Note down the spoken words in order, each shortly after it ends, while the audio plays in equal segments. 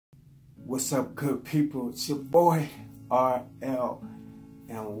What's up, good people? It's your boy RL,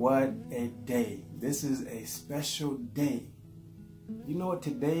 and what a day. This is a special day. You know what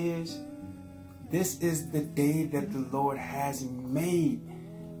today is? This is the day that the Lord has made,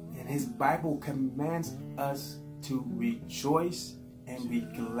 and His Bible commands us to rejoice and be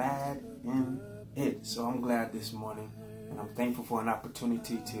glad in it. So I'm glad this morning, and I'm thankful for an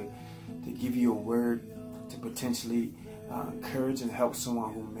opportunity to give you a word to potentially encourage and help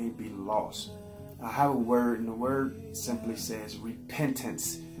someone who may be lost. I have a word, and the word simply says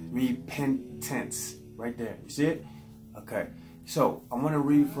repentance. Repentance. Right there. You see it? Okay. So I want to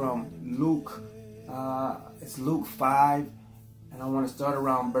read from Luke. It's Luke 5, and I want to start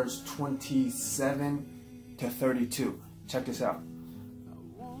around verse 27 to 32. Check this out.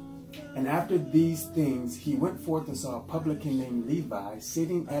 And after these things, he went forth and saw a publican named Levi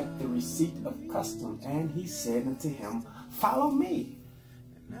sitting at the receipt of custom. And he said unto him, Follow me.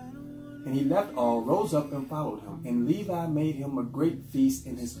 And he left all, rose up, and followed him. And Levi made him a great feast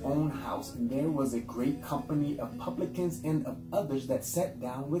in his own house. And there was a great company of publicans and of others that sat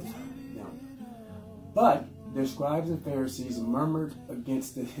down with them. But the scribes and Pharisees murmured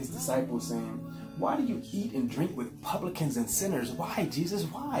against his disciples, saying, Why do you eat and drink with publicans and sinners? Why, Jesus?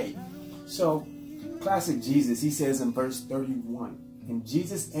 Why? So, classic Jesus, he says in verse 31, And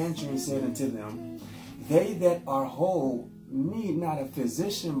Jesus answering said unto them, They that are whole need not a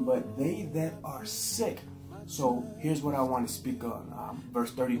physician, but they that are sick. So, here's what I want to speak on.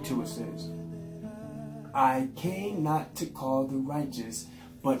 Verse 32, it says, I came not to call the righteous,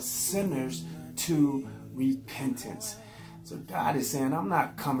 but sinners to repentance. So God is saying, I'm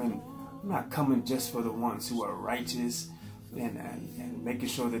not coming just for the ones who are righteous and making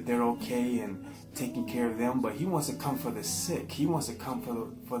sure that they're okay and taking care of them, but He wants to come for the sick. He wants to come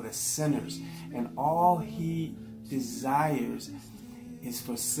for the sinners. And all He desires is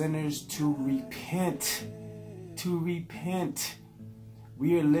for sinners to repent. To repent.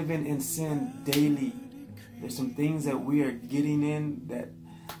 We are living in sin daily. There's some things that we are getting in that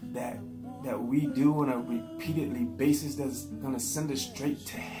we do on a repeatedly basis that's going to send us straight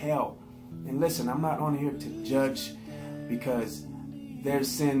to hell. And listen, I'm not on here to judge, because there's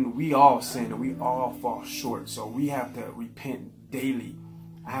sin. We all sin and we all fall short. So we have to repent daily.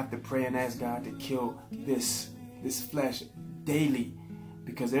 I have to pray and ask God to kill this flesh daily,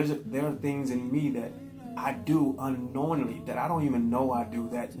 because there are things in me that I do unknowingly that I don't even know I do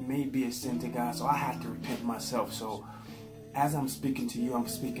that may be a sin to God. So I have to repent myself. So as I'm speaking to you, I'm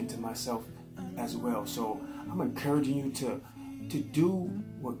speaking to myself as well. So I'm encouraging you to do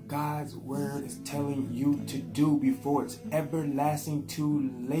what God's word is telling you to do before it's everlasting too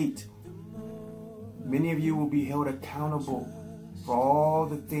late. Many of you will be held accountable for all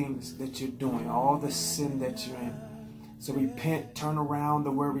the things that you're doing, all the sin that you're in. So repent, turn around.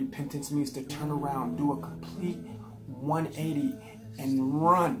 The word repentance means to turn around, do a complete 180 and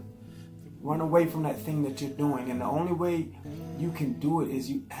run. Run away from that thing that you're doing. And the only way you can do it is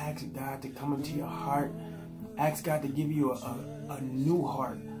you ask God to come into your heart. Ask God to give you a new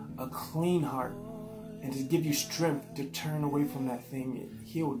heart, a clean heart, and to give you strength to turn away from that thing.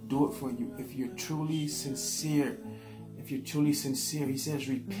 He'll do it for you if you're truly sincere. If you're truly sincere, He says,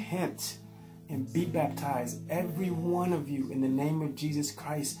 repent and be baptized, every one of you, in the name of Jesus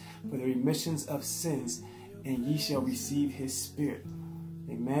Christ, for the remissions of sins, and ye shall receive His Spirit.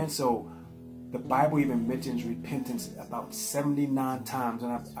 Amen. So the Bible even mentions repentance about 79 times,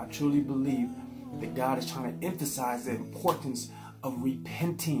 and I truly believe that God is trying to emphasize the importance of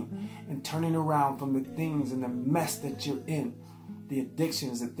repenting and turning around from the things and the mess that you're in, the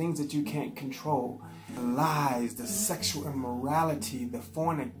addictions, the things that you can't control, the lies, the sexual immorality, the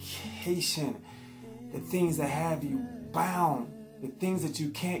fornication, the things that have you bound, the things that you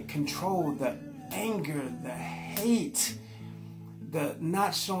can't control, the anger, the hate, the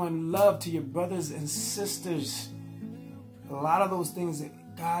not showing love to your brothers and sisters. A lot of those things that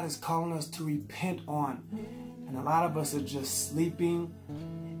God is calling us to repent on. And a lot of us are just sleeping.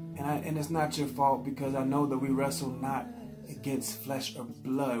 And it's not your fault, because I know that we wrestle not against flesh or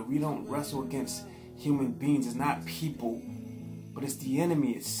blood. We don't wrestle against human beings. It's not people, but it's the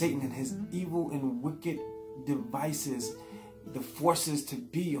enemy. It's Satan and his evil and wicked devices, the forces to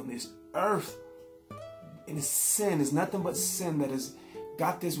be on this earth. And it's sin. It's nothing but sin that has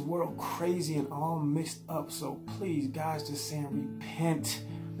got this world crazy and all mixed up. So please, God's just saying, repent.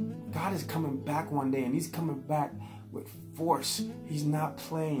 God is coming back one day, and He's coming back with force. He's not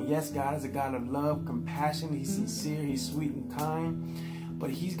playing. Yes, God is a God of love, compassion. He's sincere. He's sweet and kind. But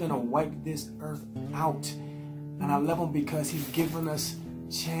He's going to wipe this earth out. And I love Him because He's given us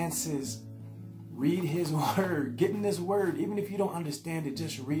chances. Read his word. Get in this word. Even if you don't understand it,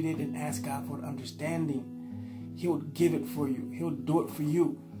 just read it and ask God for understanding. He'll give it for you. He'll do it for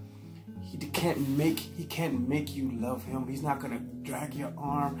you. He can't make you love him. He's not going to drag your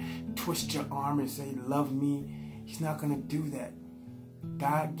arm, twist your arm and say, love me. He's not going to do that.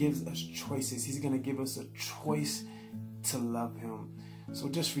 God gives us choices. He's going to give us a choice to love him. So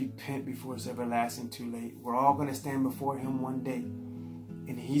just repent before it's everlasting too late. We're all going to stand before him one day,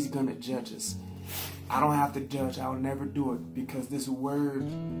 and he's going to judge us. I don't have to judge. I'll never do it, because this word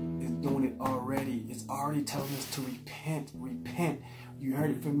is doing it already. It's already telling us to repent. Repent. You heard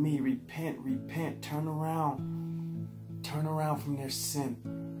it from me. Repent. Repent. Turn around. Turn around from their sin.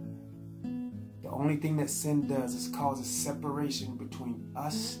 The only thing that sin does is causes separation between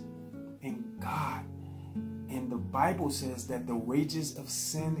us and God. And the Bible says that the wages of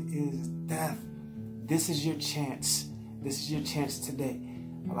sin is death. This is your chance. This is your chance today.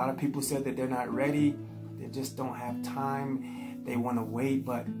 A lot of people said that they're not ready. They just don't have time. They want to wait,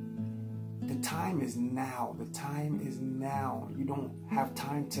 but the time is now. The time is now. You don't have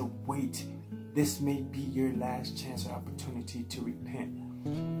time to wait. This may be your last chance or opportunity to repent.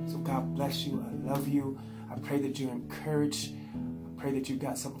 So God bless you. I love you. I pray that you're encouraged. I pray that you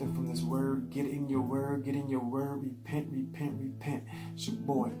got something from this word. Get in your word. Get in your word. Repent, repent, repent. It's your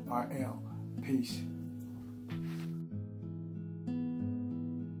boy, RL. Peace.